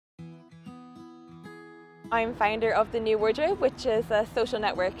I'm founder of the New Wardrobe, which is a social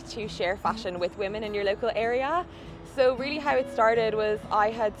network to share fashion with women in your local area. So really how it started was I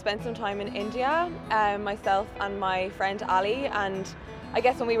had spent some time in India, myself and my friend Ali, and I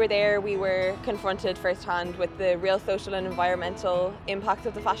guess when we were there we were confronted firsthand with the real social and environmental impacts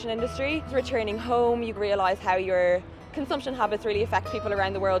of the fashion industry. Returning home, you realise how your consumption habits really affect people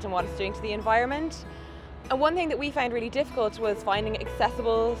around the world and what it's doing to the environment. And one thing that we found really difficult was finding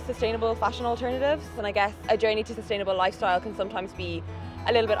accessible, sustainable fashion alternatives. And I guess a journey to sustainable lifestyle can sometimes be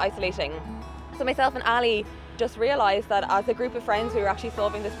a little bit isolating. So myself and Ali just realised that as a group of friends we were actually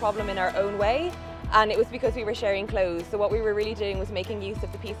solving this problem in our own way, and it was because we were sharing clothes. So what we were really doing was making use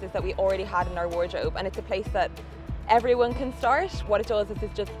of the pieces that we already had in our wardrobe, and it's a place that everyone can start. What it does is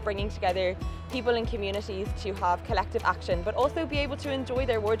it's just bringing together people in communities to have collective action, but also be able to enjoy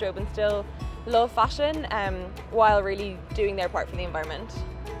their wardrobe and still love fashion while really doing their part for the environment.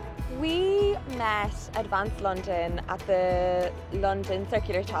 We met Advance London at the London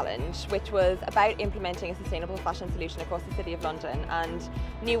Circular Challenge, which was about implementing a sustainable fashion solution across the City of London, and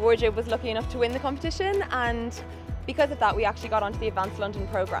New Wardrobe was lucky enough to win the competition, and because of that we actually got onto the Advance London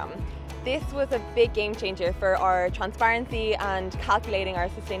programme. This was a big game changer for our transparency and calculating our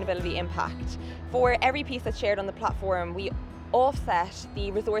sustainability impact. For every piece that's shared on the platform, we offset the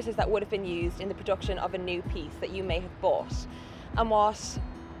resources that would have been used in the production of a new piece that you may have bought. And what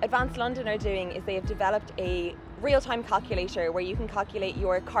Advance London are doing is they have developed a real-time calculator where you can calculate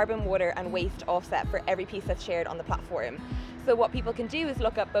your carbon, water and waste offset for every piece that's shared on the platform. So what people can do is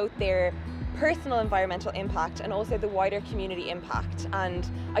look at both their personal environmental impact and also the wider community impact. And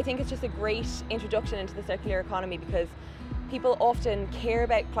I think it's just a great introduction into the circular economy, because people often care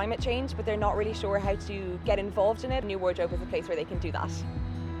about climate change but they're not really sure how to get involved in it. New Wardrobe is a place where they can do that.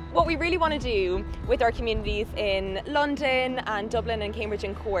 What we really want to do with our communities in London and Dublin and Cambridge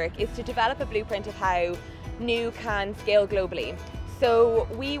and Cork is to develop a blueprint of how New can scale globally. So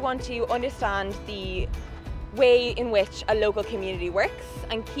we want to understand the way in which a local community works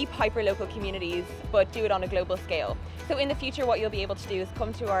and keep hyper-local communities but do it on a global scale. So in the future what you'll be able to do is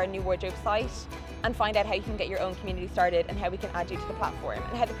come to our New Wardrobe site and find out how you can get your own community started and how we can add you to the platform.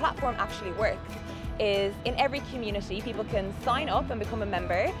 And how the platform actually works is in every community people can sign up and become a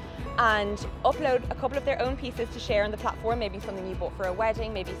member and upload a couple of their own pieces to share on the platform, maybe something you bought for a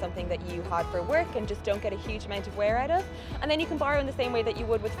wedding, maybe something that you had for work and just don't get a huge amount of wear out of. And then you can borrow in the same way that you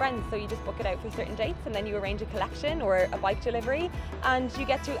would with friends, so you just book it out for certain dates and then you arrange a collection or a bike delivery and you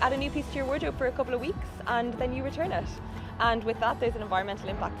get to add a new piece to your wardrobe for a couple of weeks and then you return it. And with that there's an environmental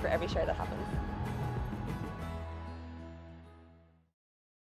impact for every share that happens.